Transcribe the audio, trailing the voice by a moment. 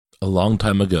A long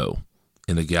time ago,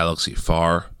 in a galaxy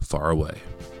far, far away.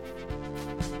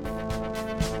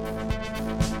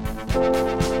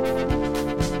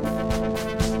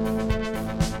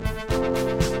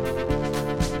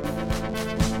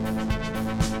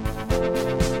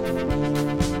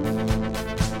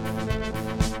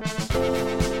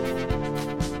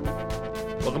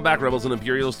 Welcome back, Rebels and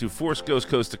Imperials, to Force Ghost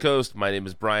Coast to Coast. My name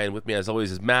is Brian. With me, as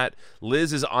always, is Matt.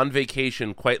 Liz is on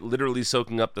vacation, quite literally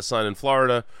soaking up the sun in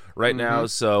Florida right now,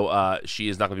 so she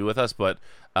is not going to be with us, but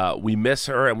we miss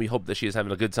her, and we hope that she is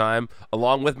having a good time,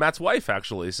 along with Matt's wife,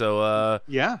 actually. So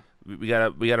yeah, we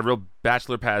got a real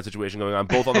bachelor pad situation going on,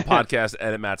 both on the podcast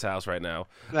and at Matt's house right now.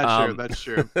 That's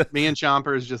true. Me and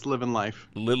Chomper is just living life.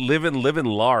 Living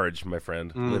large, my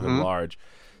friend. Living large.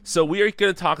 So we are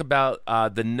going to talk about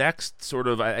the next sort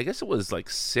of, I guess it was like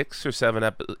 6 or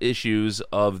 7 issues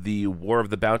of the War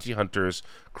of the Bounty Hunters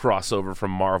crossover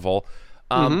from Marvel.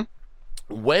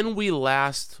 When we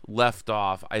last left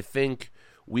off, I think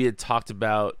we had talked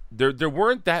about, there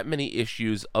weren't that many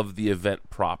issues of the event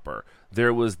proper.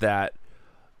 There was that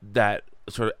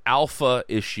sort of alpha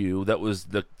issue that was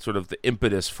the sort of the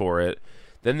impetus for it.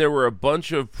 Then there were a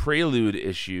bunch of prelude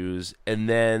issues, and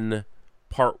then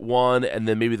part 1, and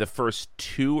then maybe the first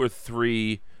 2 or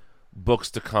 3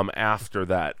 books to come after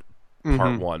that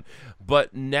part 1.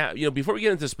 But now, before we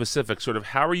get into specifics, sort of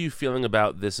how are you feeling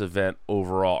about this event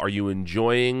overall? Are you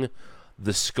enjoying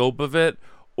the scope of it?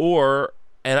 Or,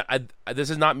 and this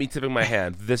is not me tipping my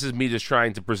hand, this is me just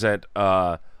trying to present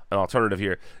an alternative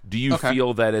here. Do you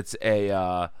feel that it's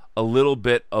a little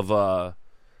bit of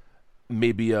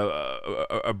maybe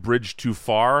a bridge too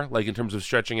far, like in terms of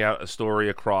stretching out a story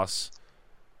across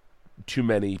too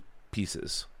many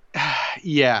pieces?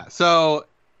 Yeah, so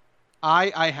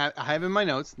I have in my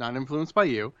notes, not influenced by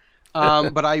you,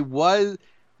 but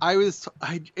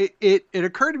it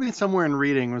occurred to me somewhere in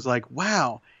reading, was like,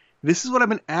 wow, this is what I've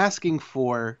been asking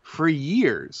for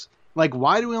years. Like,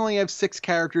 why do we only have 6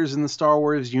 characters in the Star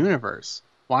Wars universe?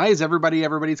 Why is everybody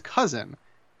everybody's cousin?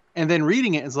 And then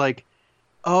reading it is like,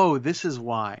 oh, this is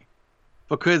why.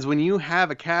 Because when you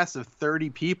have a cast of 30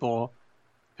 people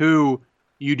who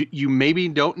you maybe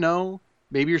don't know,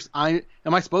 maybe am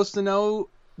I supposed to know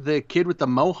the kid with the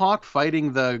mohawk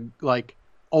fighting the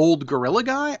old gorilla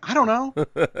guy? I don't know.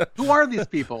 Who are these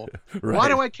people? Right. Why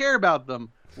do I care about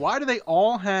them? Why do they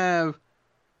all have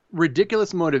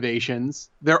ridiculous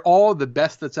motivations? They're all the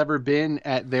best that's ever been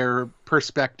at their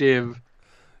perspective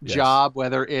job,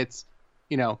 whether it's,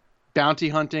 bounty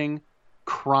hunting,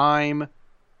 crime,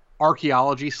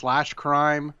 archaeology /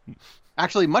 crime.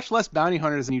 Actually, much less bounty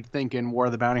hunters than you'd think in War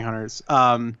of the Bounty Hunters.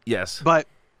 Yes. But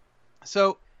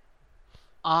so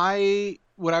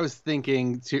what I was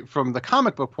thinking from the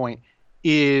comic book point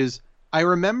is, I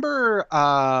remember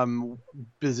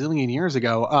bazillion years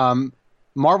ago,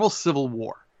 Marvel Civil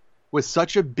War was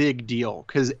such a big deal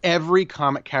because every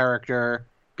comic character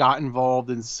got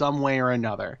involved in some way or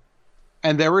another.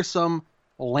 And there were some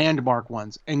landmark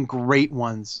ones and great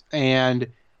ones. And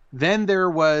then there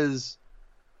was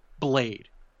Blade,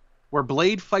 where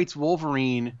Blade fights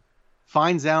Wolverine,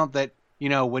 finds out that,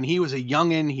 when he was a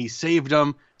youngin', he saved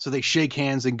him, so they shake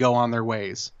hands and go on their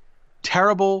ways.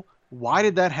 Terrible. Why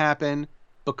did that happen?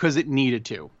 Because it needed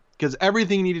to. Because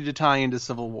everything needed to tie into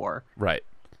Civil War. Right.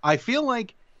 I feel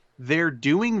like they're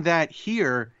doing that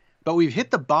here, but we've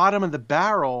hit the bottom of the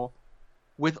barrel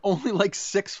with only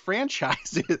 6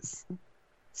 franchises.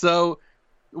 So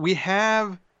we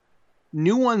have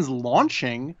new ones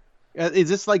launching. Is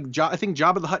this I think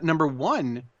Jabba the Hutt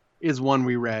 #1 is one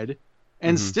we read,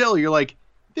 and still you're like,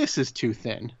 this is too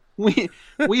thin. We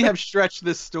have stretched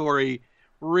this story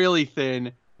really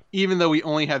thin, even though we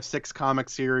only have 6 comic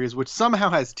series, which somehow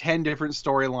has 10 different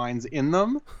storylines in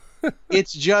them.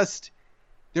 It's just,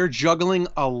 they're juggling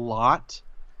a lot.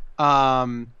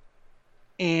 And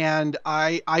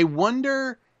I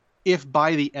wonder if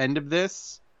by the end of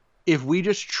this, if we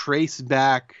just trace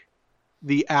back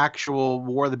the actual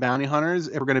War of the Bounty Hunters,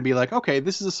 if we're going to be like, okay,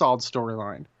 this is a solid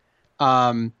storyline.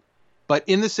 But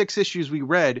in the 6 issues we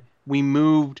read, we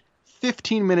moved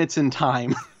 15 minutes in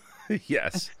time.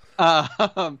 Yes.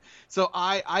 So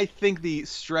I think the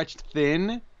stretched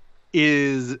thin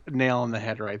is nail on the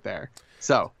head right there.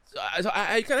 So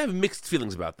I kind of have mixed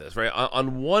feelings about this, right?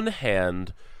 On one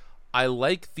hand, I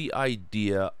like the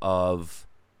idea of,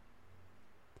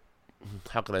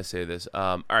 how can I say this?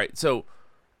 All right, so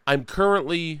I'm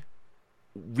currently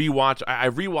I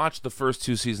rewatched the first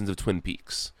 2 seasons of Twin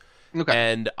Peaks. Okay.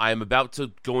 And I'm about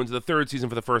to go into the 3rd season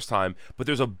for the first time, but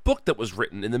there's a book that was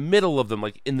written in the middle of them,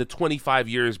 in the 25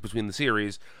 years between the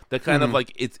series, that kind of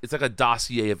it's like a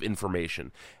dossier of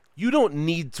information. you don't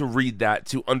need to read that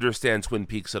to understand Twin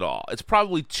Peaks at all. It's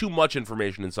probably too much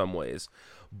information in some ways,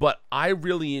 but I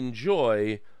really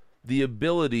enjoy the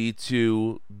ability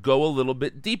to go a little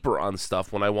bit deeper on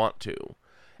stuff when I want to.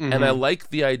 Mm-hmm. And I like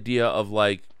the idea of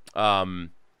like,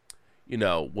 you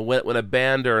know, when a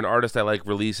band or an artist I like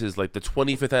releases like the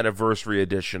 25th anniversary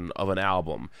edition of an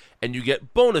album, and you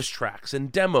get bonus tracks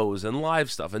and demos and live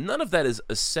stuff, and none of that is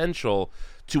essential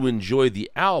to enjoy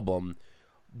the album,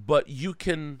 but you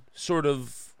can sort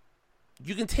of,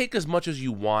 you can take as much as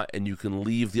you want and you can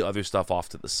leave the other stuff off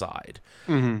to the side.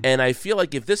 Mm-hmm. And I feel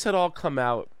like if this had all come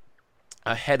out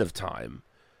ahead of time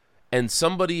and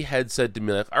somebody had said to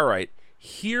me like, all right,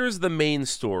 here's the main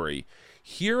story,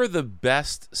 here are the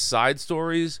best side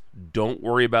stories, don't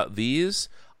worry about these,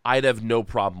 I'd have no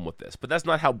problem with this. But that's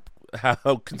not how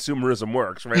consumerism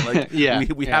works, right? Like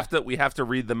we have to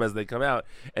read them as they come out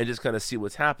and just kind of see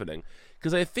what's happening.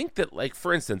 Because I think that, like,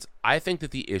 for instance, I think that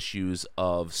the issues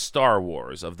of Star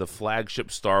Wars, of the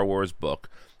flagship Star Wars book,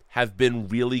 have been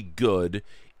really good,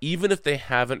 even if they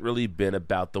haven't really been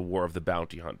about the War of the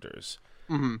Bounty Hunters.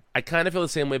 Mm-hmm. I kind of feel the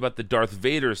same way about the Darth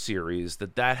Vader series,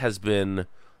 that has been,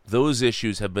 those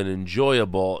issues have been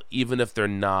enjoyable, even if they're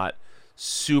not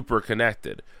super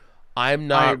connected. I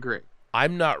agree.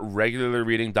 I'm not regularly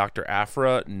reading Dr.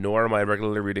 Aphra, nor am I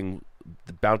regularly reading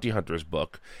the Bounty Hunters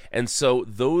book. And so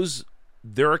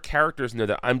there are characters in there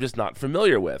that I'm just not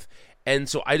familiar with. And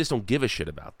so I just don't give a shit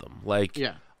about them. Like,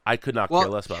 I could not care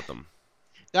less about them.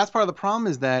 That's part of the problem,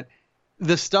 is that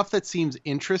the stuff that seems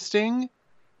interesting,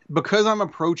 because I'm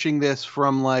approaching this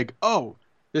from like, oh,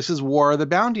 this is War of the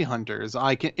Bounty Hunters,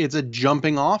 it's a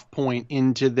jumping off point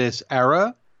into this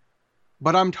era,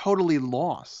 but I'm totally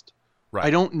lost. Right. I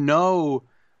don't know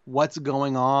what's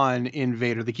going on in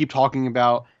Vader. They keep talking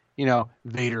about, you know,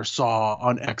 Vader saw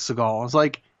on Exegol. It's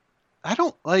like,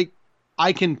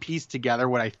 I can piece together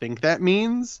what I think that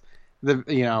means,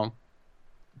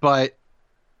 but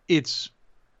it's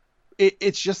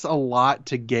just a lot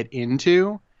to get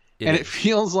into. It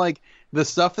feels like the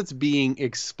stuff that's being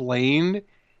explained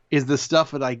is the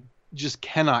stuff that I just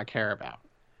cannot care about.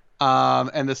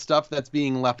 And the stuff that's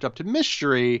being left up to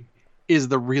mystery is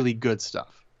the really good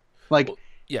stuff. Like, well,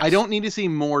 yes. I don't need to see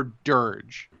more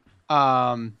Dirge,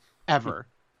 ever.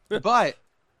 But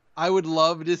I would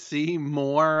love to see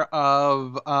more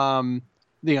of,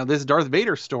 this Darth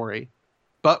Vader story.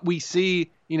 But we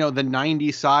see, the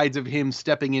 90 sides of him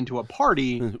stepping into a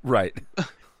party. Right.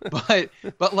 but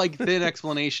like thin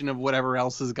explanation of whatever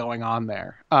else is going on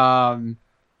there.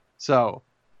 So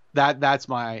that's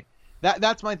my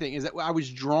thing, is that I was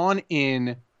drawn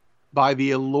in by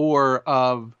the allure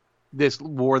of this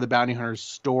War of the Bounty Hunters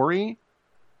story,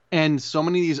 and so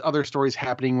many of these other stories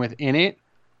happening within it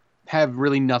have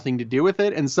really nothing to do with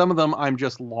it, and some of them I'm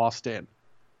just lost in.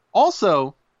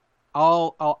 Also,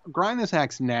 I'll grind this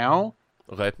axe now.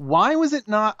 Okay. Why was it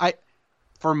not?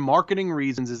 For marketing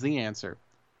reasons is the answer.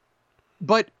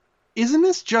 But isn't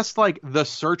this just like the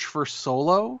search for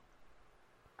Solo?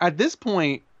 At this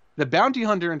point, the bounty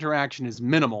hunter interaction is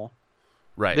minimal.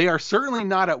 Right. They are certainly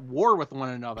not at war with one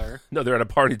another. No, they're at a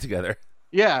party together.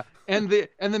 Yeah, and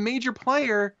the major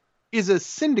player is a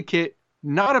syndicate,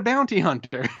 not a bounty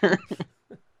hunter.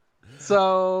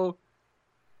 So,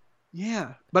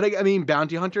 yeah. But I mean,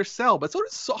 bounty hunters sell, but so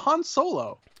does Han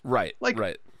Solo. Right.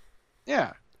 Right.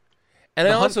 Yeah. And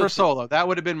the hunt for Solo, that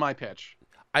would have been my pitch.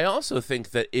 I also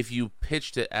think that if you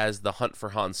pitched it as the hunt for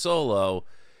Han Solo,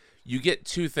 you get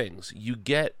two things. You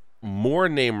get more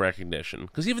name recognition,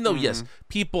 because even though yes,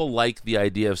 people like the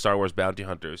idea of Star Wars bounty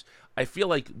hunters, I feel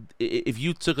like if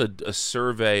you took a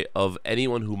survey of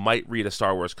anyone who might read a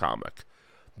Star Wars comic,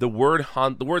 the words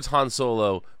Han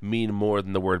Solo mean more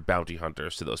than the word bounty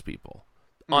hunters to those people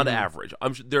on average.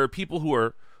 I'm sure there are people who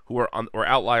are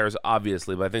outliers,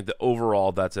 obviously, but I think that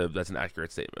overall that's an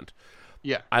accurate statement.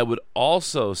 Yeah. I would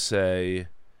also say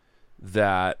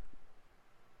that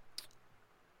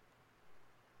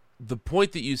the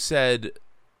point that you said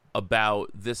about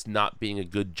this not being a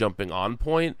good jumping on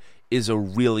point is a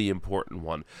really important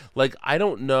one. Like, I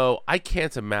don't know, I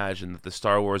can't imagine that the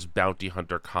Star Wars bounty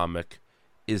hunter comic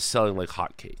is selling like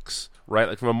hotcakes, right?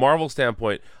 Like, from a Marvel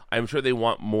standpoint, I'm sure they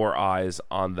want more eyes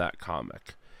on that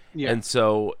comic. Yeah. And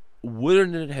so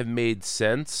wouldn't it have made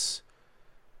sense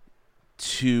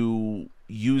to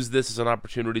use this as an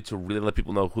opportunity to really let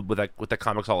people know what that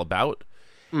comic's all about?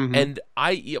 Mm-hmm. And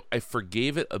I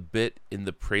forgave it a bit in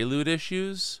the Prelude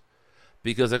issues,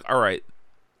 because, like, all right,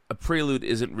 a Prelude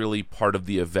isn't really part of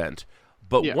the event,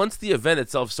 but once the event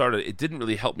itself started, it didn't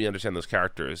really help me understand those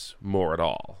characters more at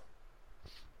all.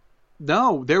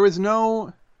 No, there was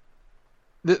no...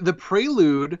 The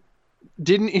Prelude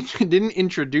didn't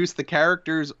introduce the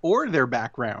characters or their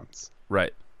backgrounds.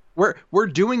 Right. We're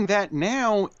doing that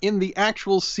now in the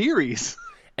actual series.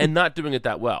 And not doing it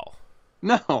that well.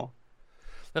 No.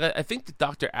 Like, I think that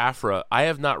Dr. Aphra, I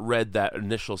have not read that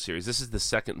initial series. This is the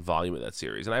second volume of that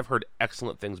series, and I've heard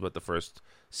excellent things about the first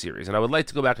series, and I would like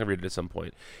to go back and read it at some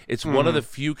point. It's one of the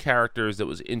few characters that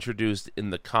was introduced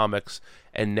in the comics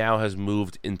and now has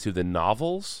moved into the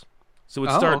novels. So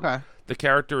the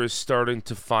character is starting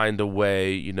to find a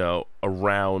way,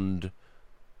 around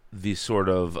the sort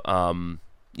of, around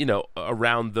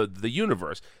the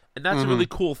universe. And that's a really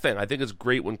cool thing. I think it's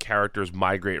great when characters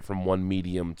migrate from one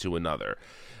medium to another.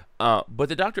 But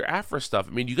the Dr. Aphra stuff,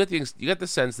 I mean, you get the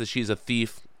sense that she's a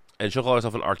thief, and she'll call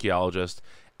herself an archaeologist,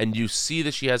 and you see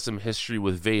that she has some history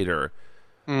with Vader.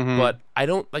 But I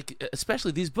don't,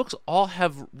 especially these books all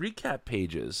have recap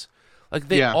pages. Like,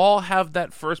 they all have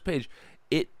that first page.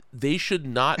 They should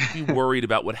not be worried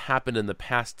about what happened in the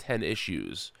past 10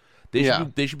 issues. They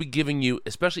should be giving you,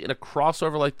 especially in a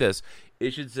crossover like this,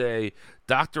 it should say,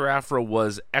 Dr. Aphra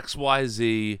was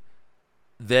XYZ,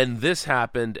 then this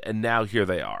happened, and now here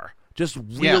they are. Just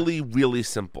really, really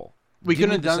simple. We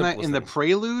couldn't have done that in the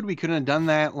prelude. We couldn't have done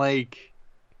that, I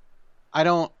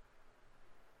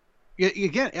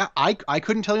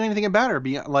couldn't tell you anything about her.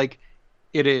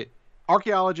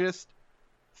 Archaeologist,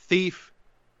 thief,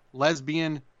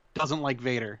 lesbian, doesn't like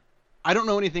Vader. I don't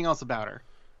know anything else about her.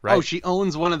 Right. Oh, she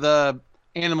owns one of the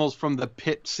animals from the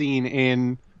pit scene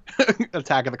in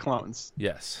Attack of the Clones.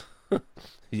 Yes.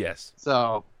 Yes.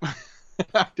 So,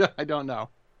 I don't know.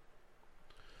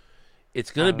 It's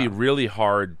going to be really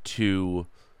hard to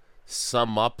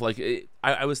sum up.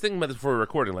 I was thinking about this before we were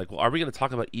recording. Are we going to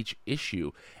talk about each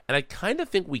issue? And I kind of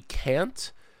think we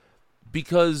can't,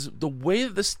 because the way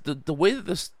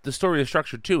that the story is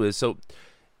structured too is, so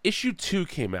issue 2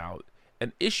 came out.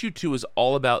 And issue 2 is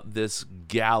all about this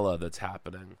gala that's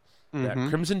happening that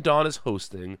Crimson Dawn is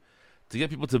hosting to get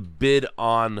people to bid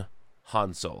on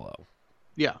Han Solo.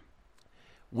 Yeah.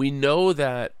 We know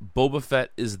that Boba Fett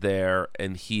is there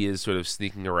and he is sort of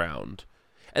sneaking around.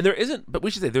 And but we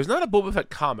should say, there's not a Boba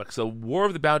Fett comic. So War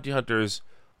of the Bounty Hunters,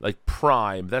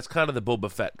 Prime, that's kind of the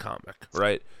Boba Fett comic,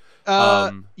 right?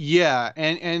 Yeah.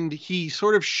 And he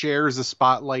sort of shares the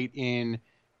spotlight in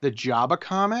the Jabba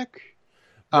comic.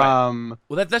 Right.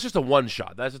 Well, that's just a one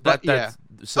shot. That's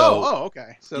so.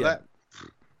 Okay. So yeah.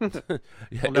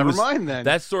 Well, never mind then.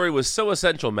 That story was so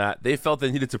essential, Matt. They felt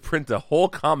they needed to print a whole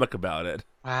comic about it.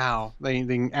 Wow.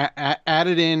 They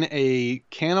added in a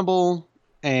cannibal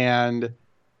and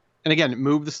again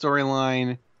moved the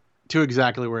storyline to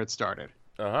exactly where it started.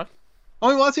 Oh,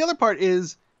 well, that's the other part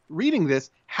is reading this.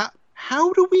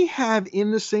 How do we have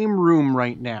in the same room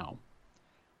right now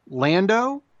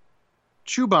Lando,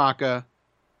 Chewbacca,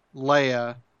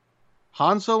 Leia,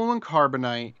 Han Solo and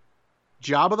Carbonite,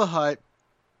 Jabba the Hutt,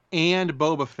 and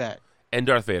Boba Fett. And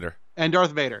Darth Vader.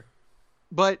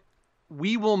 But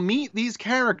we will meet these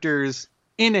characters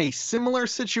in a similar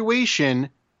situation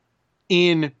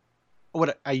in,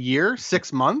 a year?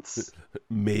 6 months?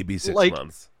 Maybe 6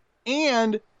 months.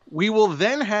 And we will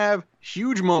then have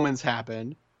huge moments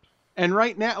happen. And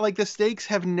right now, the stakes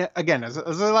have, again, as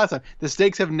the last time, the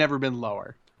stakes have never been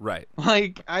lower. Right.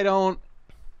 I don't...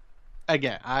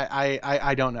 Again,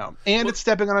 I don't know. And it's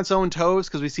stepping on its own toes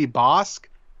because we see Bosk.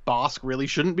 Bosk really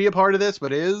shouldn't be a part of this,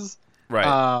 but is.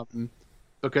 Right.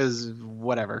 Because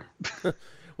whatever.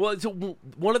 Well, so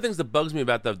one of the things that bugs me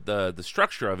about the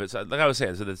structure of it, so like I was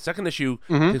saying, so the second issue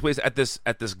takes place at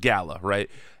this gala, right?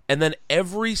 And then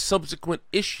every subsequent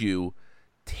issue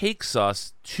takes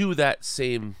us to that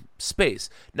same space.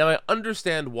 Now, I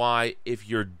understand why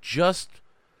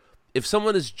if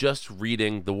someone is just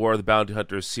reading the War of the Bounty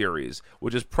Hunters series,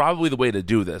 which is probably the way to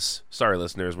do this. Sorry,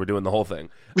 listeners, we're doing the whole thing.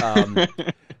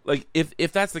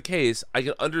 If that's the case, I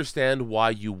can understand why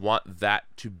you want that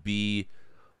to be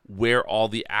where all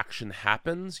the action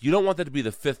happens. You don't want that to be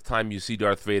the 5th time you see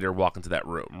Darth Vader walk into that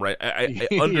room, right? I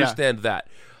understand that.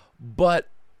 But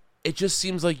it just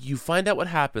seems like you find out what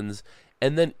happens,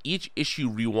 and then each issue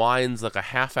rewinds a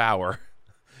half hour.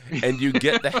 And you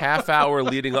get the half hour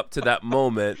leading up to that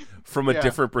moment from a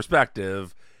different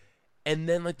perspective. And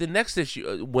then the next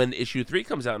issue, when issue 3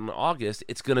 comes out in August,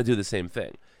 it's going to do the same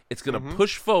thing. It's going to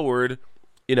push forward,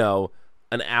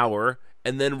 an hour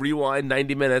and then rewind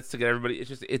 90 minutes to get everybody. It's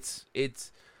just,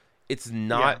 it's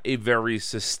not a very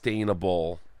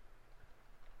sustainable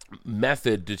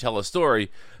method to tell a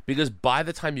story, because by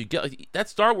the time you get that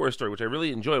Star Wars story, which I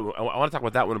really enjoyed, I want to talk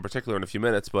about that one in particular in a few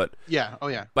minutes, but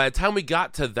by the time we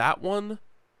got to that one,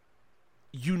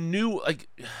 you knew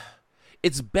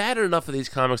it's bad enough that these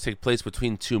comics take place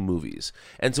between two movies,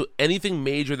 and so anything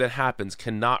major that happens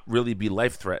cannot really be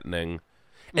life-threatening.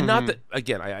 And not that,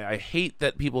 again, I hate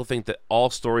that people think that all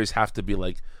stories have to be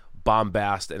like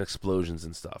bombast and explosions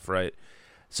and stuff, right?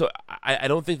 So I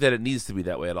don't think that it needs to be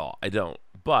that way at all. I don't.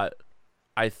 But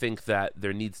I think that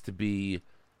there needs to be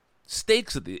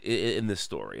stakes in this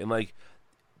story. And like,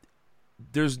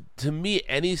 there's, to me,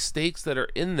 any stakes that are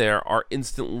in there are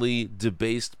instantly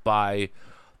debased by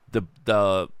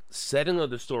the setting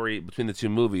of the story between the two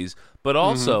movies, but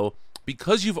also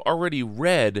because you've already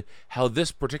read how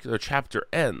this particular chapter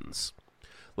ends.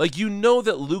 Like, you know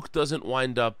that Luke doesn't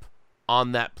wind up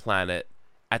on that planet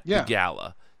at the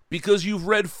gala because you've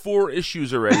read 4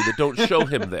 issues already that don't show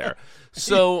him there.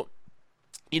 So,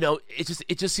 you know,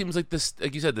 it just seems like this,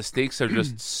 like you said, the stakes are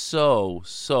just so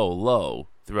low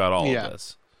throughout all of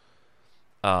this.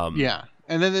 And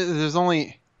then there's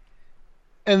only,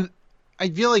 and I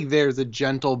feel like there's a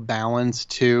gentle balance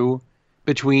too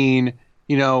between,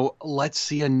 you know, let's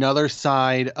see another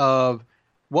side of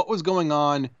what was going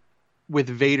on with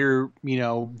Vader, you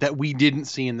know, that we didn't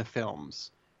see in the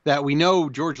films, that we know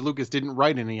George Lucas didn't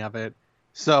write any of it,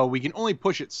 so we can only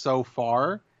push it so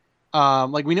far.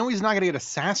 Like, we know he's not going to get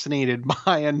assassinated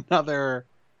by another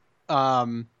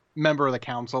member of the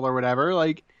council or whatever.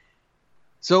 Like,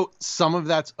 so some of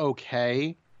that's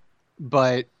okay,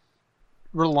 but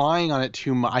relying on it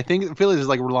too much, I feel like it's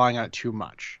like relying on it too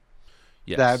much.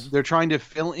 Yes. That they're trying to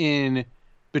fill in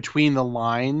between the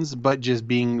lines, but just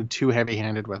being too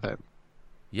heavy-handed with it.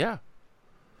 Yeah,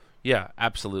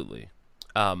 absolutely.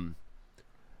 So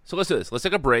let's do this. Let's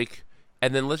take a break,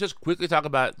 and then let's just quickly talk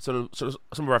about some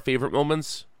of our favorite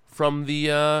moments from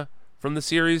the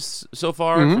series so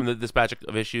far, from this batch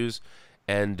of issues,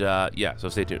 and so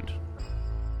stay tuned.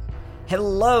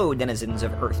 Hello, denizens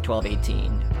of Earth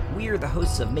 1218. We are the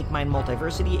hosts of Make Mine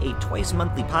Multiversity, a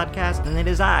twice-monthly podcast, and it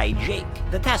is I, Jake,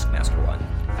 the Taskmaster one.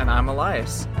 And I'm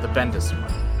Elias, the Bendis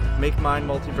one. Make Mine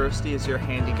Multiversity is your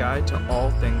handy guide to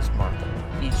all things Marvel.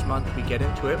 Each month we get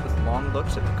into it with long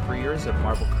looks at the careers of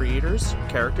Marvel creators,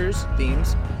 characters,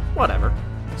 themes, whatever.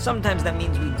 Sometimes that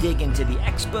means we dig into the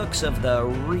X-books of the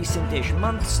recent-ish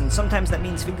months, and sometimes that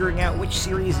means figuring out which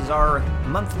series is our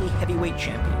monthly heavyweight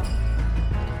champion.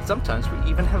 Sometimes we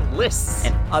even have lists.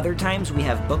 And other times we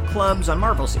have book clubs on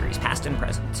Marvel series, past and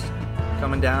present.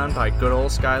 Coming down by good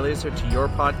old Skylaser to your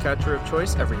podcatcher of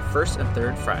choice every first and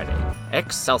third Friday.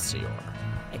 Excelsior.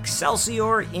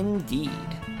 Excelsior indeed.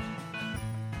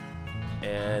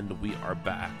 And we are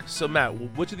back. So Matt,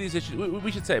 which of these issues,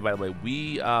 we should say, by the way,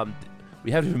 we haven't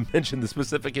even mentioned the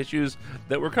specific issues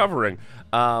that we're covering.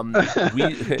 I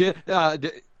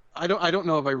don't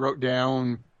know if I wrote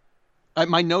down.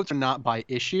 My notes are not by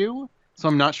issue, so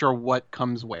I'm not sure what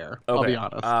comes where. Okay. I'll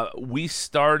be honest. We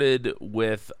started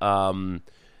with Bounty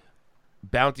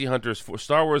Hunters for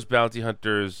Star Wars Bounty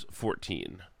Hunters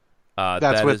 14.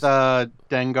 That's with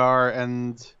Dengar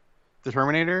and the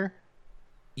Terminator?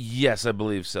 Yes, I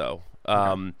believe so.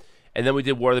 Okay. And then we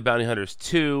did War of the Bounty Hunters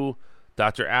 2,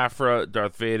 Dr. Aphra,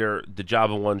 Darth Vader, the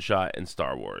Jabba one-shot, and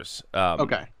Star Wars.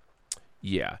 Okay.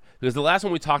 Yeah, because the last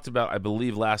one we talked about, I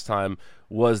believe last time,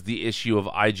 was the issue of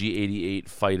IG-88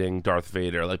 fighting Darth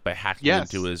Vader, like by hacking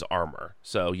into his armor.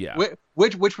 So yeah,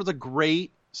 which was a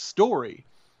great story.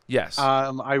 Yes,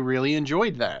 I really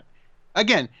enjoyed that.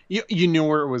 Again, you knew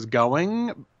where it was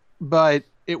going, but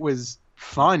it was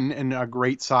fun and a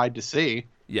great side to see.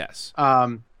 Yes.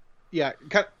 It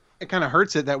kind of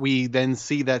hurts it that we then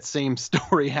see that same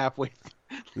story halfway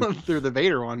through the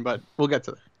Vader one, but we'll get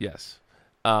to that. Yes.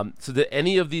 So did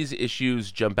any of these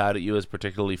issues jump out at you as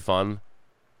particularly fun?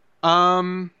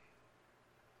 The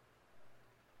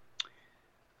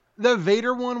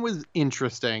Vader one was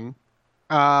interesting.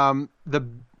 I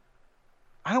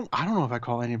don't know if I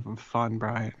call any of them fun,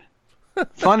 Brian.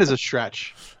 Fun is a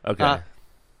stretch. Okay.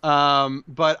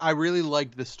 But I really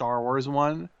liked the Star Wars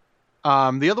one.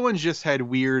 The other ones just had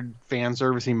weird fan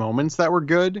servicey moments that were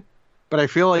good, but I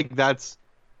feel like that's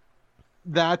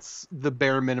the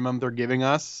bare minimum they're giving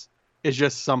us. Is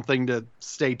just something to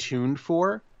stay tuned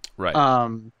for.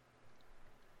 Right.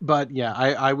 But yeah,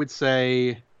 I would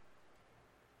say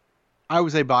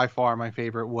by far my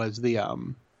favorite was the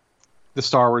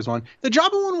Star Wars one. The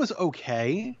Jabba one was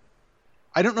okay.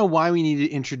 I don't know why we need to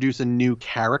introduce a new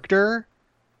character.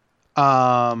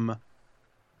 That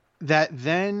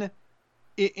then,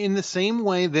 in the same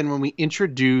way, then when we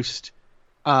introduced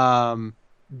Darth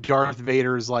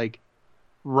Vader's like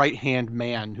right-hand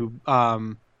man who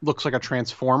looks like a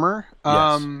transformer.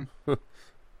 Yes.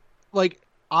 Like,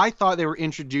 I thought they were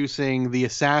introducing the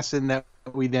assassin that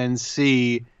we then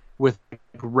see with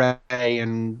Rey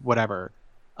and whatever.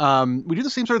 We do the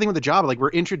same sort of thing with the Jabba. Like, we're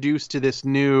introduced to this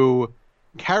new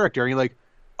character, and you're like,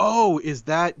 oh, is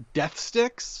that Death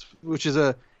Sticks? Which is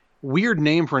a weird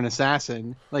name for an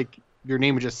assassin. Like, your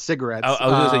name is just cigarettes. I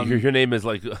was going to say, your name is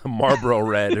like Marlboro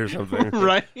Red or something.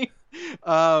 Right?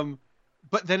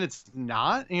 But then it's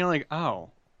not, and you're like, oh.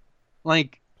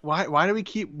 Like, why do we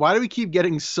keep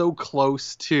getting so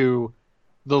close to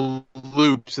the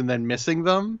loops and then missing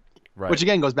them? Right. Which,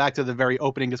 again, goes back to the very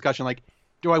opening discussion. Like,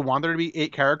 do I want there to be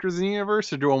 8 characters in the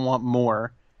universe, or do I want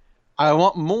more? I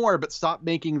want more, but stop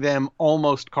making them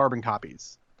almost carbon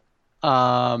copies.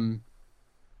 But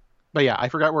yeah, I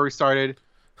forgot where we started.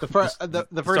 The first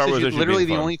issue, literally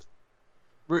the only.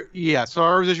 Yeah,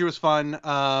 Star Wars issue was fun.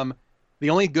 The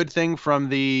only good thing from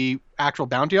the actual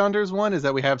Bounty Hunters one is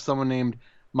that we have someone named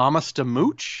Mama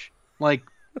Stamooch, like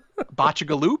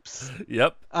Botchagaloops.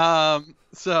 Yep.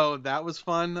 So that was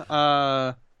fun.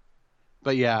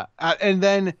 But yeah, and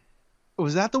then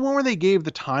was that the one where they gave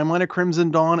the timeline of Crimson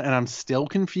Dawn, and I'm still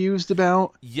confused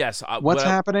about? Yes. What's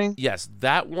happening? Yes,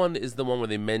 that one is the one where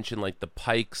they mention like the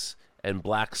Pikes and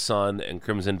Black Sun and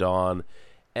Crimson Dawn,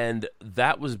 and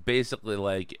that was basically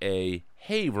like a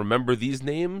hey, remember these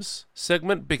names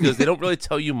segment, because they don't really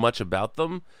tell you much about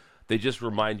them. They just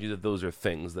remind you that those are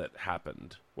things that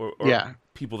happened or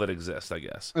people that exist, I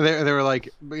guess. They were like,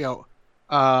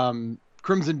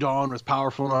 Crimson Dawn was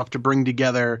powerful enough to bring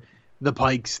together the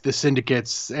Pikes, the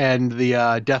Syndicates, and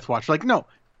the Death Watch. Like, no,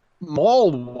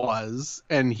 Maul was,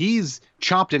 and he's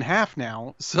chopped in half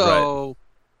now, so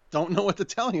don't know what to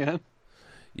tell you.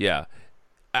 Yeah.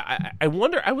 I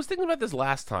wonder, I was thinking about this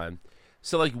last time.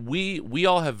 So, like, we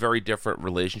all have very different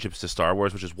relationships to Star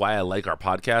Wars, which is why I like our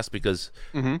podcast, because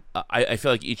I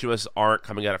feel like each of us aren't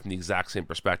coming at it from the exact same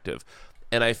perspective.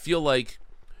 And I feel like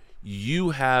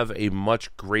you have a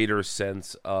much greater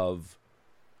sense of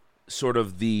sort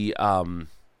of the sort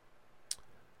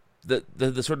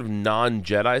of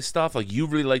non-Jedi stuff. Like, you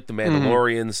really like the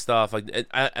Mandalorian stuff. Like,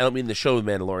 I don't mean the show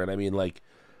Mandalorian. I mean, like,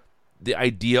 the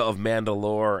idea of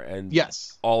Mandalore and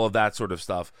all of that sort of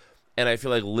stuff. And I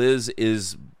feel like Liz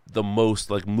is the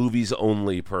most like movies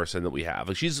only person that we have.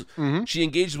 Like, she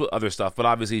engages with other stuff, but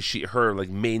obviously her like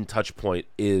main touch point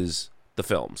is the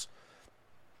films.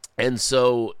 And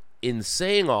so in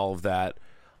saying all of that,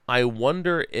 I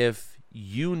wonder if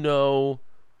you know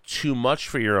too much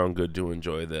for your own good to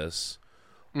enjoy this,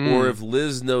 or if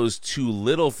Liz knows too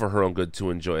little for her own good to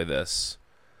enjoy this.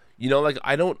 You know, like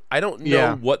I don't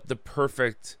know what the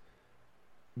perfect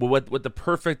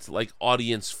like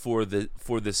audience for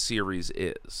the series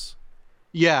is.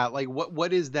 Yeah, like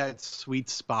what is that sweet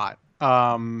spot?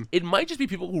 It might just be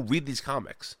people who read these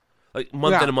comics like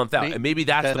month in and month out, and maybe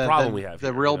that's the problem we have.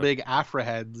 The real big Afra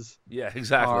heads. Yeah,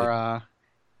 exactly.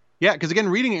 Yeah, because again,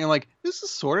 reading it, you're like, this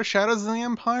is sort of Shadows of the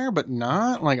Empire, but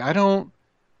not. Like, I don't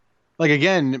like,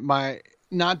 again,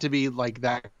 not to be like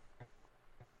that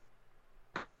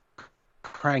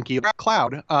cranky about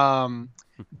Cloud,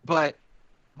 but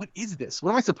what is this?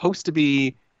 What am I supposed to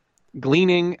be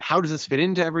gleaning? How does this fit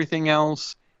into everything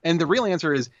else? And the real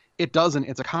answer is it doesn't.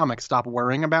 It's a comic. Stop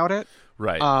worrying about it.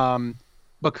 Right.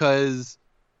 Because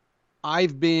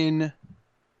I've been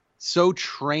so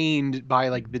trained by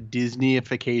like the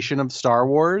Disneyification of Star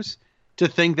Wars to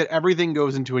think that everything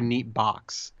goes into a neat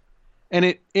box. And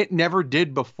it never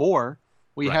did before.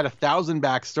 We had 1,000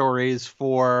 backstories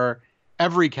for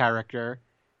every character.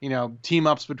 You know, team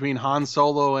ups between Han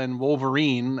Solo and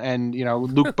Wolverine and, you know,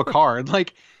 Luke Picard.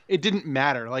 Like, it didn't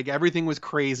matter. Like, everything was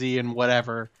crazy and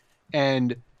whatever.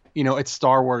 And, you know, it's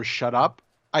Star Wars, shut up.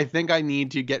 I think I need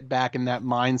to get back in that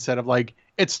mindset of like,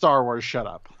 it's Star Wars, shut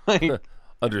up. Like,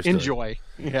 understood. Enjoy.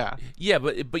 Yeah. Yeah,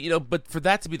 but you know, but for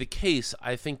that to be the case,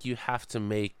 I think you have to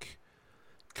make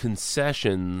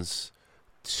concessions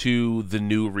to the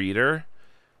new reader,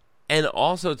 and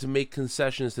also to make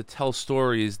concessions to tell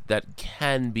stories that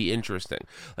can be interesting.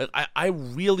 Like, I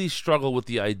really struggle with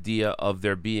the idea of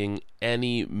there being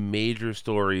any major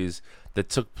stories that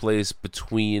took place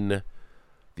between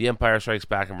The Empire Strikes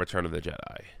Back and Return of the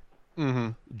Jedi.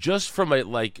 Mm-hmm. Just from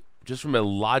a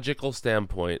logical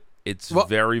standpoint, it's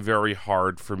very, very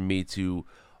hard for me to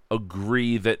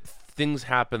agree that things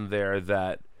happened there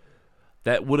that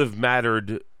would have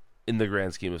mattered in the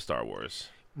grand scheme of Star Wars.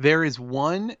 There is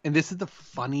one, and this is the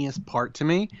funniest part to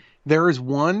me, there is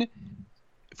one,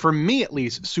 for me at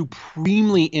least,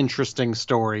 supremely interesting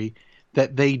story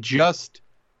that they just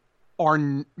are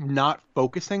not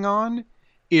focusing on.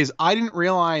 Is I didn't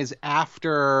realize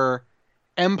after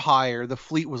Empire, the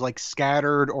fleet was like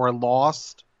scattered or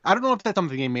lost. I don't know if that's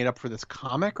something they made up for this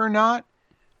comic or not,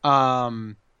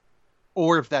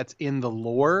 or if that's in the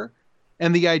lore.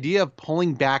 And the idea of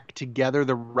pulling back together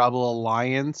the Rebel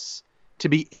Alliance to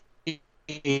be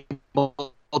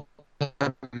able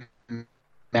to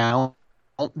mount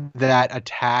that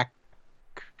attack,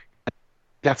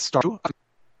 that's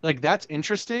that's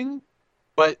interesting,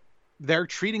 but they're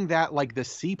treating that like the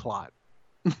C plot.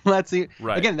 That's the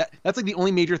Right. Again, that's like the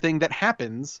only major thing that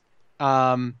happens,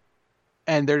 and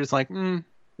they're just like,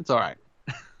 it's all right.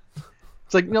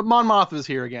 It's like, Mon Mothma's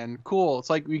here again. Cool. It's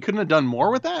like, we couldn't have done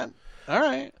more with that. All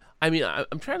right. I mean,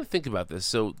 I'm trying to think about this.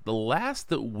 So the last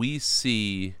that we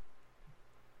see,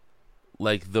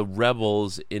 like, the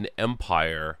rebels in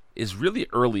Empire is really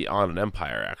early on in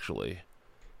Empire, actually.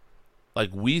 Like,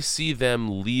 we see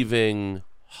them leaving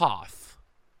Hoth.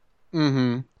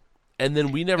 Mm-hmm. And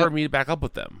then we never meet back up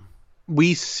with them.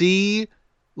 We see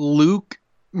Luke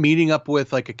meeting up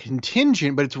with, like, a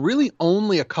contingent, but it's really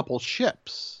only a couple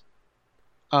ships.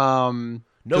 No,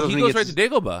 he goes right to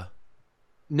Dagobah.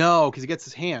 No, because he gets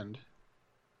his hand.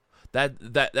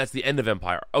 That's the end of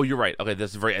Empire. Oh, you're right. Okay,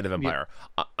 that's the very end of Empire.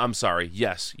 Yeah. I'm sorry.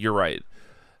 Yes, you're right.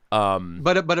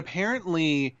 But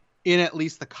apparently, in at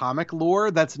least the comic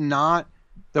lore, that's not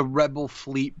the Rebel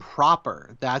fleet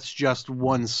proper. That's just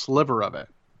one sliver of it.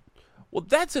 Well,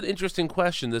 that's an interesting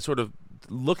question. That's sort of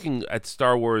looking at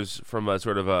Star Wars from a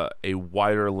sort of a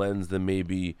wider lens than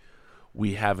maybe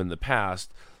we have in the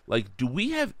past. Like, do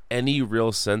we have any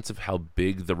real sense of how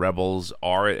big the Rebels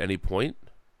are at any point?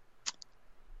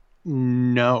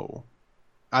 No,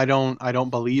 I don't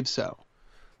believe so.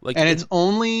 Like, it's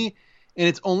only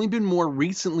been more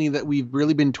recently that we've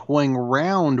really been toying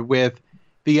around with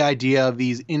the idea of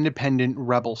these independent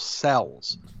rebel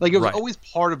cells. Like, it was always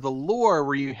part of the lore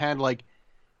where you had, like,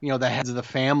 the heads of the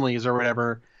families or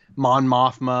whatever, Mon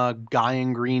Mothma, Guy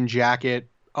in Green Jacket,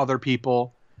 other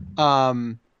people.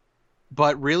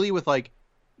 But really with, like,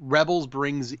 Rebels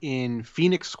brings in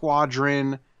Phoenix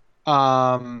Squadron,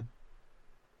 Rogue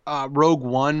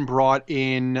One brought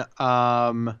in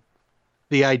the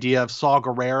idea of Saw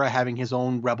Gerrera having his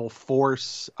own rebel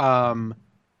force.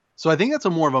 So I think that's a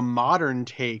more of a modern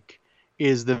take,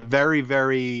 is the very,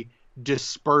 very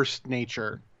dispersed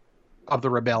nature of the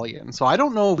rebellion. So I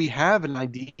don't know if we have an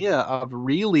idea of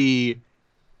really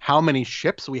how many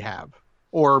ships we have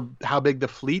or how big the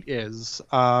fleet is.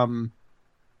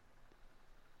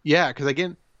 Yeah, because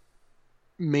again,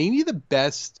 maybe the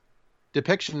best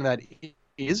depiction of that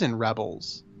is in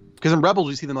Rebels. Because in Rebels,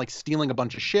 we see them, like, stealing a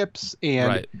bunch of ships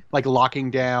and like locking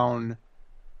down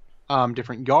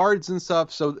different yards and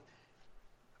stuff. So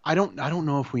I don't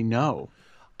know if we know.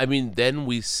 I mean, then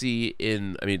we see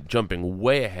jumping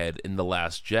way ahead in The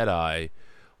Last Jedi,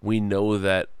 we know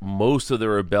that most of the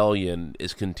rebellion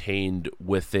is contained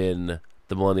within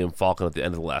the Millennium Falcon at the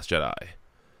end of The Last Jedi.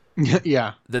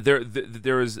 Yeah. That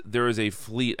there is a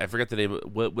fleet, I forget the name,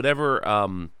 whatever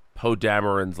Poe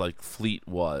Dameron's, like, fleet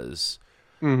was.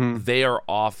 Mm-hmm. They are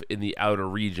off in the outer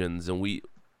regions, and we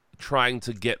trying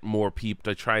to get more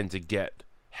people, trying to get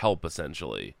help,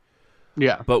 essentially.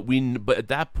 Yeah. But at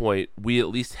that point, we at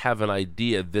least have an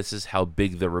idea. This is how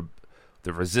big the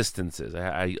resistance is.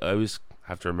 I always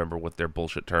have to remember what their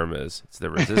bullshit term is. It's the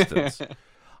resistance.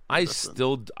 I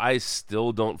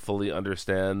still don't fully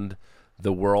understand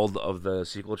the world of the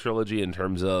sequel trilogy in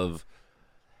terms of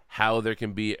how there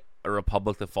can be a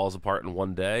republic that falls apart in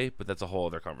one day, but that's a whole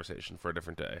other conversation for a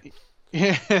different day.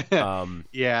 But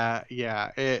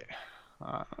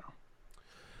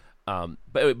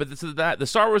the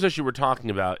Star Wars issue we're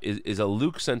talking about is a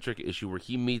Luke-centric issue where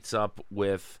he meets up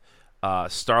with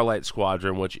Starlight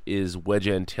Squadron, which is Wedge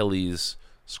Antilles'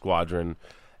 squadron,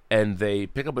 and they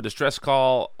pick up a distress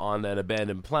call on an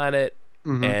abandoned planet,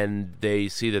 and they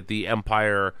see that the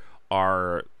Empire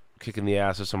are kicking the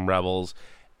ass of some rebels,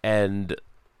 and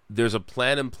there's a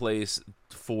plan in place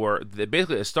for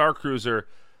basically a Star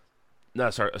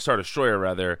Destroyer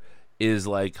rather, is,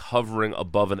 like, hovering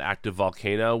above an active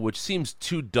volcano, which seems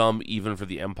too dumb even for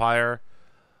the Empire.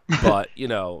 But,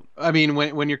 I mean,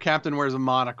 when your captain wears a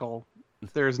monocle,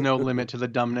 there's no limit to the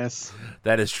dumbness.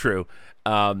 That is true.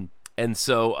 And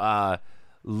so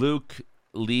Luke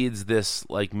leads this,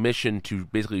 like, mission to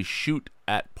basically shoot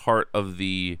at part of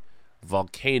the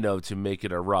volcano to make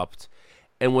it erupt.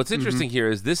 And what's interesting here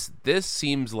is this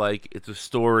seems like it's a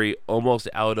story almost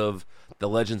out of the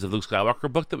Legends of Luke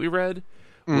Skywalker book that we read,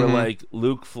 where, like,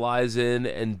 Luke flies in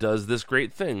and does this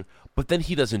great thing, but then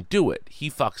he doesn't do it. He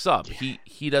fucks up.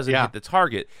 He doesn't hit the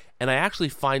target. And I actually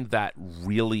find that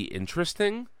really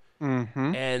interesting.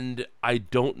 And I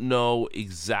don't know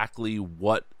exactly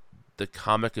what the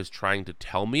comic is trying to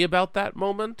tell me about that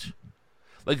moment.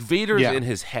 Like, Vader's in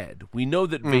his head. We know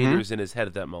that Vader's in his head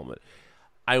at that moment.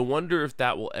 I wonder if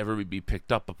that will ever be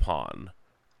picked up upon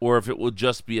or if it will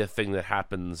just be a thing that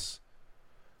happens,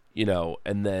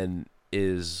 and then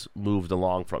is moved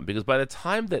along from. Because by the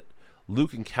time that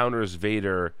Luke encounters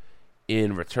Vader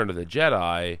in Return of the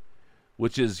Jedi,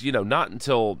 which is, not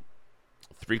until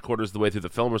 3/4 of the way through the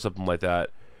film or something like that,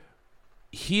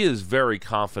 he is very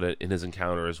confident in his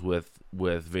encounters with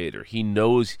Vader. He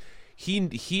knows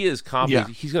he is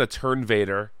confident he's going to turn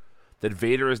Vader, that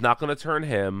Vader is not going to turn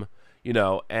him,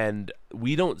 and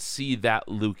we don't see that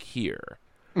Luke here.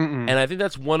 Mm-mm. And I think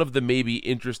that's one of the maybe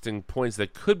interesting points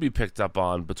that could be picked up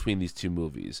on between these two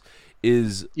movies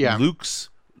is Luke's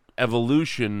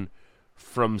evolution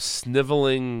from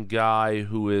sniveling guy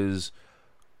who is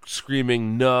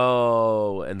screaming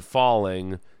no and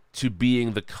falling to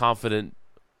being the confident,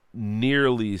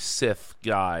 nearly Sith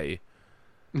guy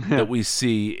that we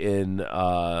see in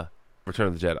Return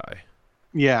of the Jedi.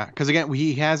 Yeah, because again,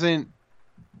 he hasn't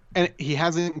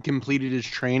completed his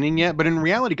training yet, but in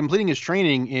reality, completing his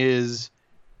training is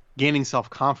gaining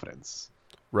self-confidence.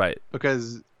 Right.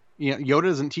 Because Yoda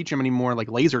doesn't teach him any more like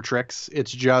laser tricks.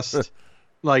 It's just to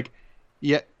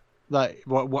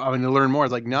learn more.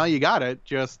 It's like, no, you got it.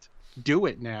 Just do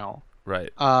it now.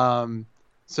 Right.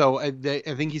 So I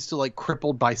think he's still like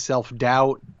crippled by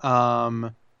self-doubt.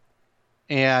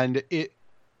 And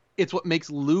it's what makes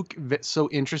Luke so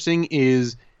interesting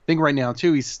is, I think right now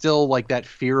too, he's still like that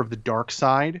fear of the dark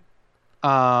side.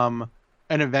 And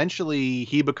eventually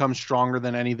he becomes stronger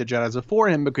than any of the Jedis before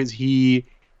him because he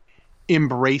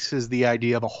embraces the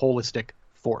idea of a holistic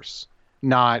force,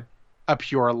 not a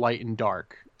pure light and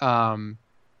dark,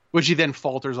 which he then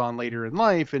falters on later in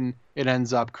life, and it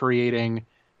ends up creating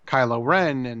Kylo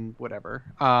Ren and whatever.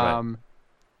 Right.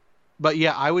 But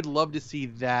yeah, I would love to see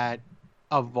that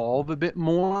evolve a bit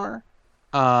more.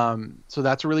 So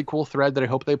that's a really cool thread that I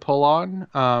hope they pull on.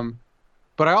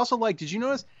 But I also did you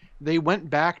notice they went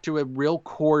back to a real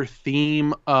core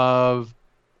theme of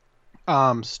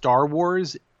Star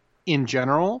Wars in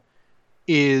general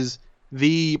is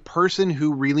the person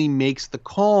who really makes the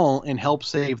call and helps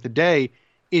save the day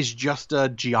is just a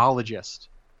geologist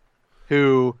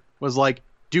who was like,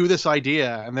 do this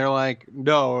idea. And they're like,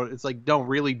 no, it's like, don't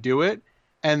really do it.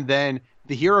 And then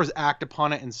the heroes act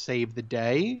upon it and save the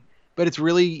day. But it's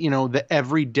really, the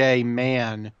everyday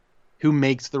man who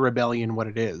makes the rebellion what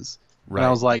it is. Right. And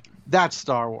I was like, that's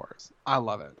Star Wars. I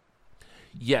love it.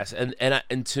 Yes,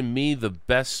 and to me, the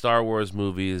best Star Wars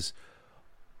movies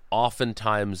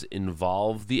oftentimes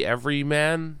involve the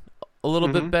everyman a little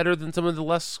bit better than some of the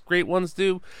less great ones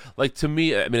do. Like, to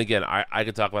me, I mean, again, I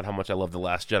could talk about how much I love The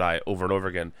Last Jedi over and over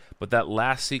again, but that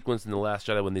last sequence in The Last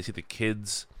Jedi when they see the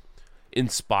kids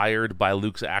inspired by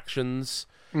Luke's actions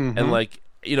and, like,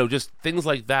 just things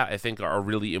like that, I think are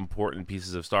really important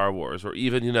pieces of Star Wars. Or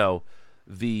even,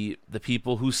 the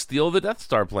people who steal the Death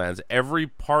Star plans. Every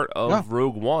part of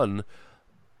Rogue One,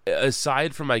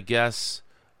 aside from, I guess,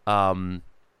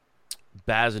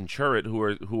 Baz and Chirrut,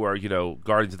 who are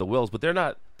Guardians of the Whills, but they're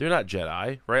not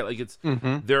Jedi, right? Like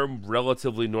they're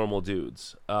relatively normal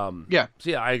dudes. So yeah,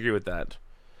 I agree with that.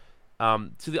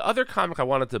 So the other comic I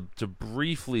wanted to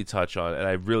briefly touch on, and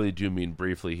I really do mean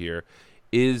briefly here,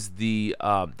 is the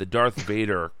Darth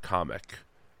Vader comic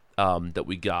that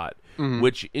we got,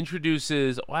 which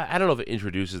introduces, I don't know if it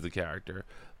introduces the character,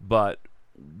 but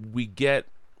we get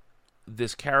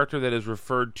this character that is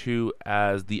referred to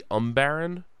as the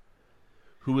Baron,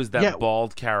 who is that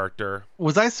bald character.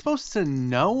 Was I supposed to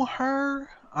know her?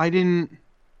 I didn't.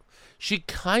 She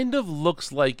kind of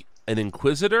looks like an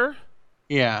Inquisitor.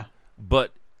 Yeah.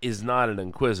 But is not an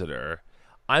Inquisitor.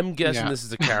 I'm guessing this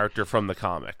is a character from the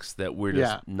comics that we're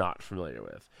just not familiar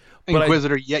with. But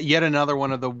Inquisitor, yet another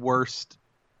one of the worst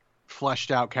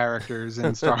fleshed out characters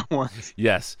in Star Wars.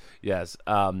 Yes.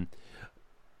 But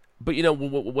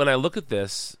when I look at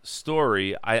this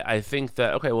story, I think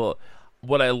that, okay, well,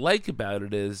 what I like about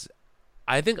it is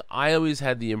I think I always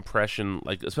had the impression,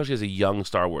 like, especially as a young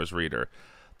Star Wars reader,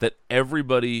 that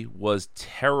everybody was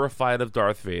terrified of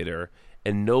Darth Vader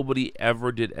and nobody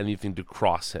ever did anything to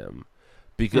cross him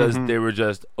because they were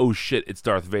just, oh shit, it's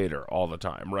Darth Vader all the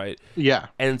time, right? Yeah.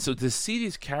 And so to see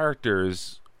these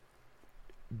characters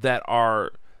that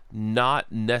are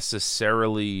not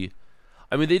necessarily,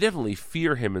 I mean, they definitely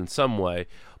fear him in some way,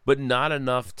 but not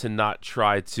enough to not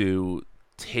try to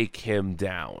take him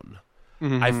down.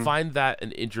 I find that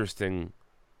an interesting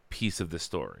piece of the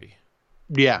story.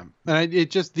 Yeah. And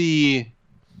it's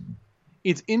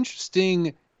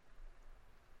interesting,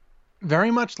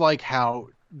 very much like how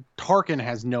Tarkin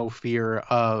has no fear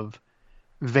of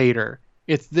Vader.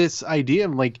 It's this idea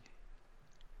of like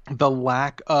the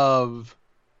lack of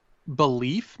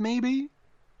belief maybe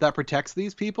that protects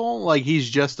these people. Like he's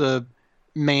just a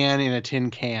man in a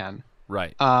tin can.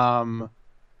 Right.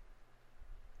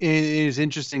 It is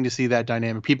interesting to see that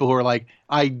dynamic. People who are like,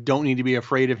 I don't need to be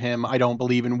afraid of him. I don't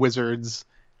believe in wizards.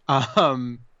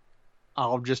 I'll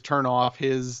just turn off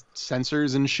his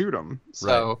sensors and shoot him.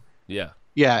 So right.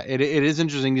 yeah, it is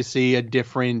interesting to see a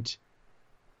different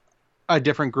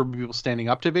group of people standing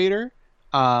up to Vader.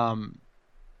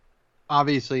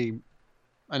 Obviously,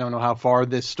 I don't know how far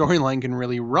this storyline can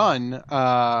really run,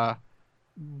 but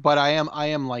I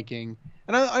am liking,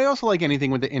 and I also like anything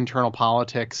with the internal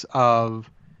politics of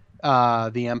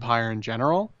the Empire in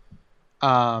general.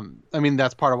 I mean,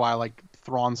 that's part of why I like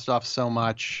Thrawn stuff so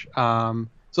much.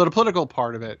 So the political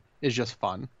part of it is just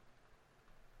fun.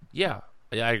 Yeah,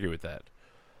 I agree with that.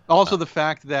 Also, the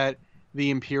fact that the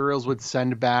Imperials would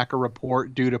send back a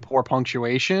report due to poor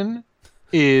punctuation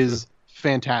is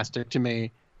fantastic to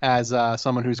me as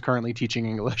someone who's currently teaching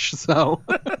English. So,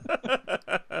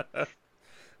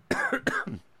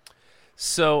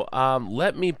 so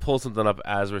let me pull something up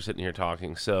as we're sitting here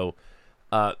talking. So,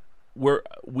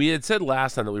 we had said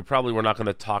last time that we probably were not going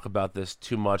to talk about this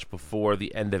too much before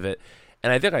the end of it,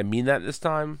 and I think I mean that this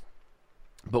time.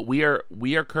 But we are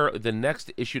currently, the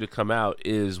next issue to come out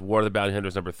is War of the Bounty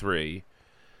Hunters #3.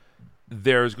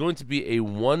 There's going to be a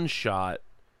one-shot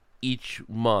each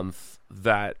month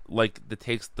that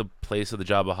takes the place of the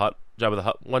Jabba the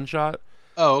Hutt one-shot.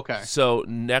 oh, okay. So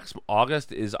next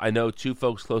August is, I know, two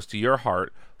folks close to your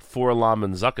heart, Forlam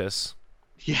and Zuckuss.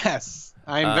 Yes,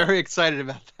 I'm very excited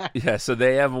about that. Yeah, so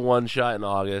they have a one-shot in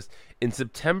August. In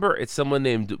September, it's someone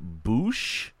named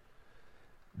Boushh.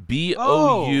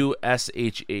 Boushh.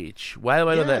 Why do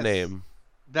I know that name?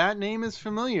 That name is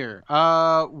familiar.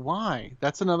 Why?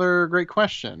 That's another great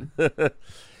question.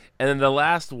 And then the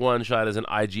last one shot is an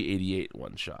IG-88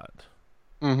 one shot.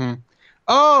 Mm-hmm.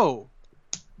 Oh,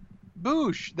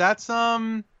 Boushh. That's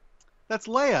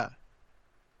Leia.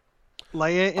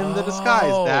 Leia in the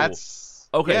disguise. That's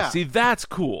okay. Yeah. See, that's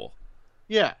cool.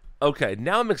 Yeah. Okay,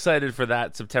 now I'm excited for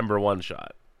that September one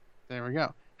shot. There we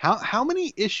go. How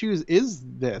many issues is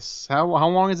this? How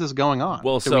long is this going on?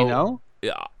 Well, Do we know?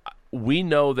 Yeah, we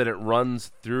know that it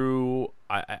runs through,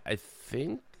 I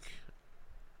think,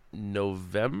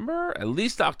 November, at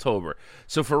least October.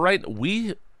 So for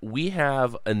we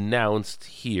have announced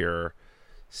here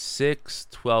 6,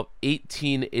 12,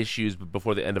 18 issues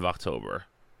before the end of October.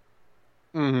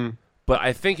 Mm-hmm. But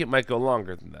I think it might go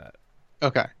longer than that.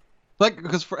 Okay.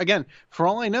 Because for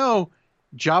all I know,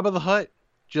 Jabba the Hutt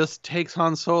just takes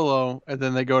Han Solo and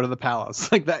then they go to the palace.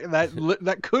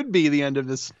 That could be the end of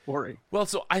this story. Well,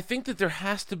 so I think that there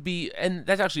has to be, and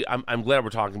that's actually, I'm glad we're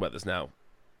talking about this now.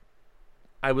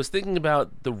 I was thinking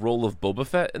about the role of Boba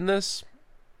Fett in this.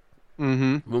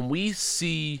 Mm-hmm. When we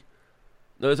see,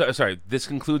 sorry, this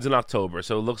concludes in October,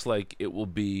 so it looks like it will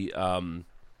be,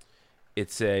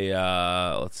 it's a,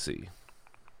 let's see,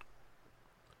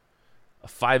 a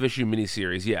 5-issue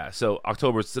miniseries. Yeah, so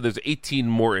October, so there's 18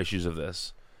 more issues of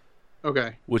this.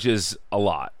 Okay. Which is a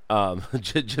lot.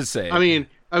 Just saying. I mean,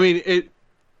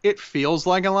 it feels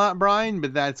like a lot, Brian,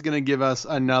 but that's going to give us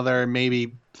another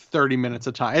maybe 30 minutes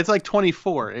of time. It's like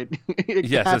 24. It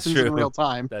yes, happens that's true. in real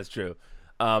time. That's true.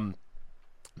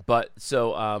 But so,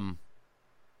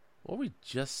 what were we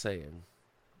just saying?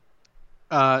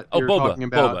 You're Boba. talking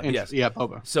about Boba, yes. Yeah,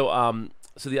 Boba. So,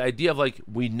 so the idea of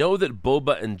we know that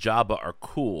Boba and Jabba are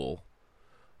cool,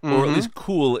 or at least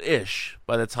cool-ish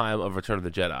by the time of Return of the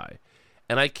Jedi.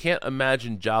 And I can't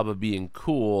imagine Jabba being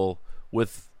cool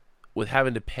with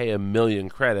having to pay 1 million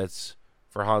credits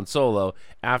for Han Solo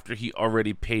after he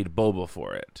already paid Boba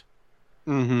for it.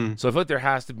 Mm-hmm. So I feel like there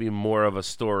has to be more of a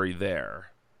story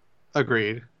there.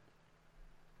 Agreed.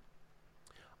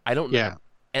 I don't know.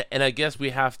 Yeah. And I guess we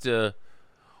have to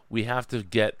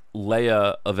get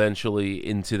Leia eventually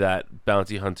into that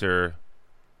bounty hunter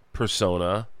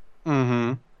persona.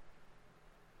 Mm-hmm.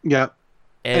 Yeah.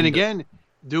 And again,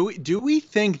 do we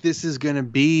think this is going to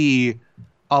be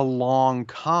a long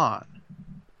con?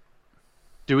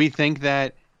 Do we think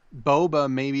that Boba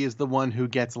maybe is the one who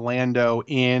gets Lando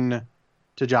in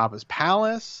to Jabba's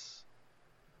palace?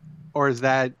 Or is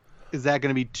that going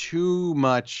to be too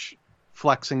much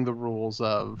flexing the rules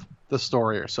of the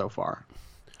story or so far?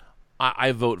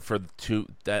 I vote for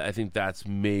that. I think that's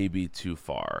maybe too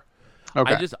far.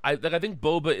 Okay. I think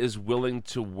Boba is willing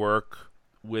to work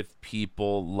with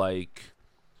people like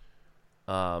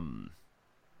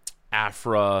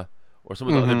Aphra or some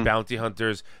of the other bounty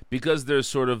hunters because there's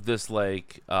sort of this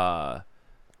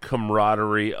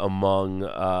camaraderie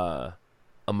among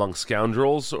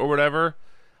scoundrels or whatever.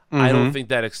 I don't think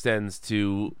that extends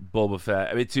to Boba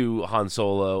Fett. I mean, to Han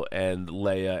Solo and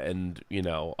Leia and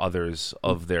others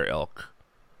of their ilk.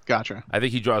 Gotcha. I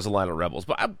think he draws a line on Rebels,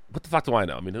 but what the fuck do I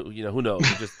know? I mean, who knows?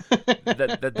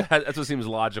 That's what seems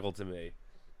logical to me.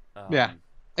 Yeah.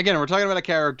 Again, we're talking about a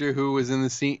character who was in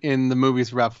the movies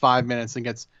for about 5 minutes and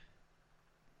gets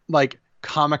like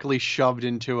comically shoved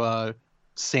into a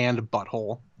sand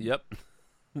butthole. Yep.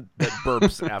 That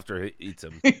burps after he eats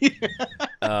him.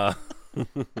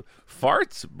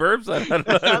 Farts? Burps? I don't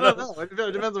know. I don't know.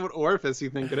 It depends on what orifice you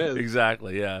think it is.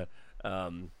 Exactly, yeah.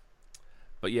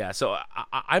 But yeah, so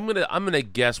I'm gonna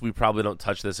guess we probably don't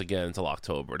touch this again until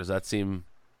October. Does that seem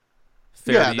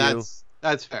fair to you?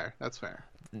 That's fair. That's fair.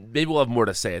 Maybe we'll have more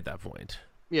to say at that point.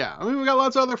 Yeah, I mean, we got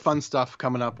lots of other fun stuff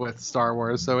coming up with Star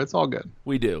Wars, so it's all good.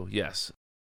 We do, yes.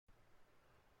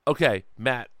 Okay,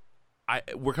 Matt,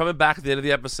 we're coming back at the end of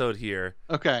the episode here.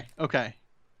 Okay.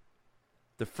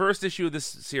 The first issue of this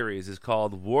series is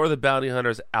called War of the Bounty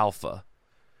Hunters Alpha.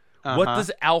 What does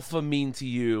Alpha mean to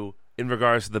you in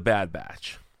regards to the Bad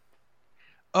Batch?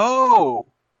 Oh,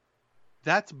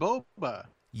 that's Boba.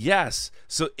 Yes.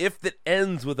 So if it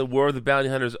ends with a War of the Bounty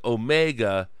Hunters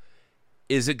Omega,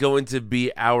 is it going to be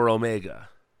our Omega?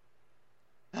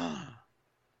 Oh,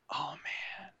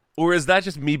 man. Or is that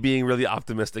just me being really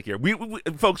optimistic here? We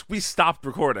folks, we stopped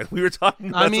recording. We were talking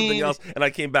about something else, and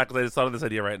I came back and I just thought of this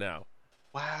idea right now.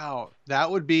 Wow,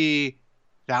 that would be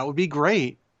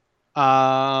great.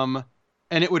 And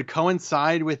it would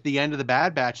coincide with the end of the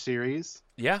Bad Batch series.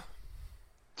 Yeah.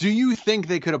 Do you think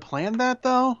they could have planned that,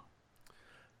 though?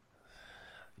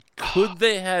 Could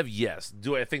they have? Yes.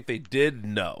 Do I think they did?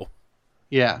 No.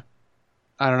 Yeah.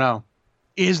 I don't know.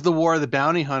 Is the War of the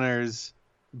Bounty Hunters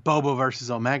Boba versus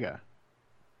Omega?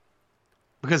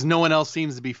 Because no one else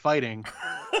seems to be fighting.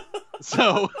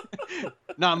 So,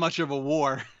 not much of a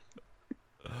war.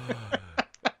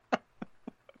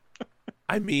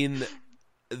 I mean,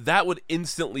 that would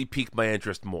instantly pique my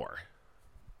interest more.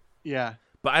 Yeah.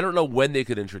 But I don't know when they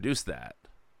could introduce that.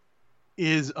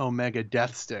 Is Omega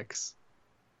Death Sticks?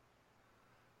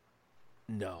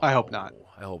 No. I hope not.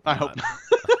 I hope not.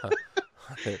 not.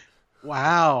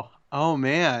 Wow. Oh,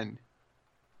 man.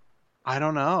 I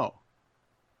don't know.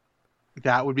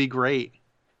 That would be great.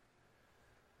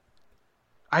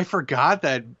 I forgot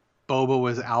that Boba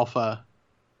was Alpha.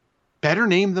 Better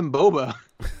name than Boba.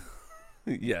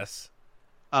 Yes.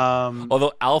 Um,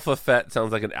 Although Alpha Fett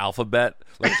sounds like an alphabet,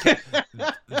 like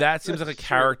that seems like a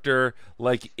character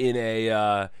like in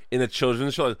a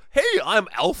children's show. Like, hey, I'm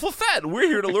Alpha Fett. We're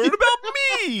here to learn about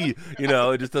me. You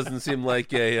know, it just doesn't seem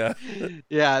like a.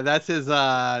 Yeah, that's his.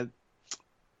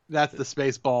 That's the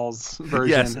Spaceballs version.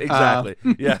 Yes, exactly.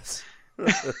 Yes.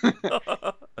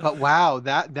 But wow,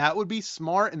 that would be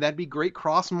smart, and that'd be great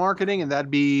cross marketing, and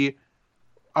that'd be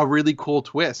a really cool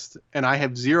twist. And I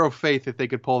have zero faith that they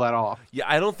could pull that off. Yeah,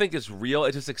 I don't think it's real.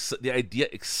 It just the idea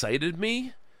excited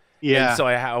me. Yeah. And so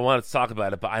I wanted to talk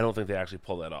about it, but I don't think they actually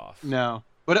pull that off. No,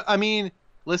 but I mean,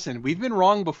 listen, we've been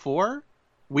wrong before.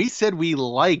 We said we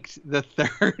liked the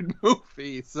third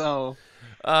movie, so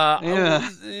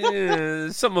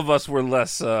some of us were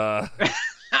less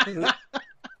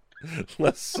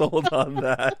less sold on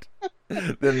that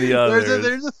than the others.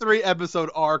 There's a 3-episode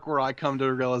arc where I come to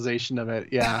a realization of it.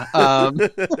 Yeah.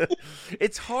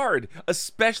 It's hard,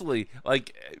 especially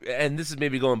like, and this is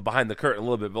maybe going behind the curtain a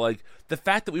little bit, but like the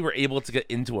fact that we were able to get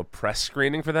into a press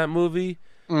screening for that movie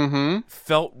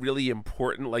felt really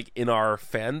important, like in our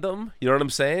fandom. You know what I'm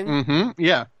saying? Mm-hmm.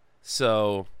 Yeah.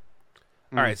 So,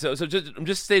 all right. So I'm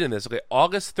just stating this. Okay,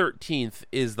 August 13th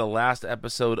is the last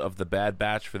episode of The Bad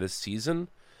Batch for this season.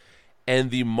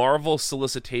 And the Marvel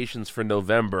solicitations for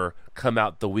November come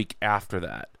out the week after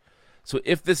that. So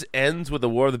if this ends with the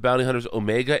War of the Bounty Hunters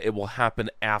Omega, it will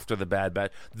happen after the Bad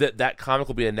Batch. That comic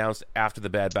will be announced after the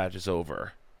Bad Batch is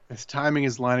over. This timing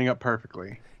is lining up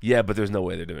perfectly. Yeah, but there's no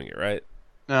way they're doing it, right?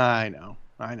 I know.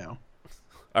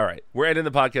 All right, we're ending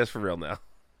the podcast for real now.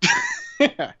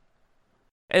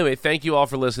 Anyway, thank you all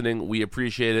for listening. We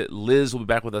appreciate it. Liz will be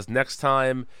back with us next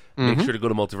time. Make sure to go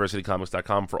to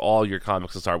multiversitycomics.com for all your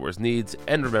comics and Star Wars needs.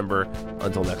 And remember,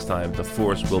 until next time, the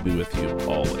Force will be with you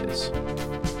always.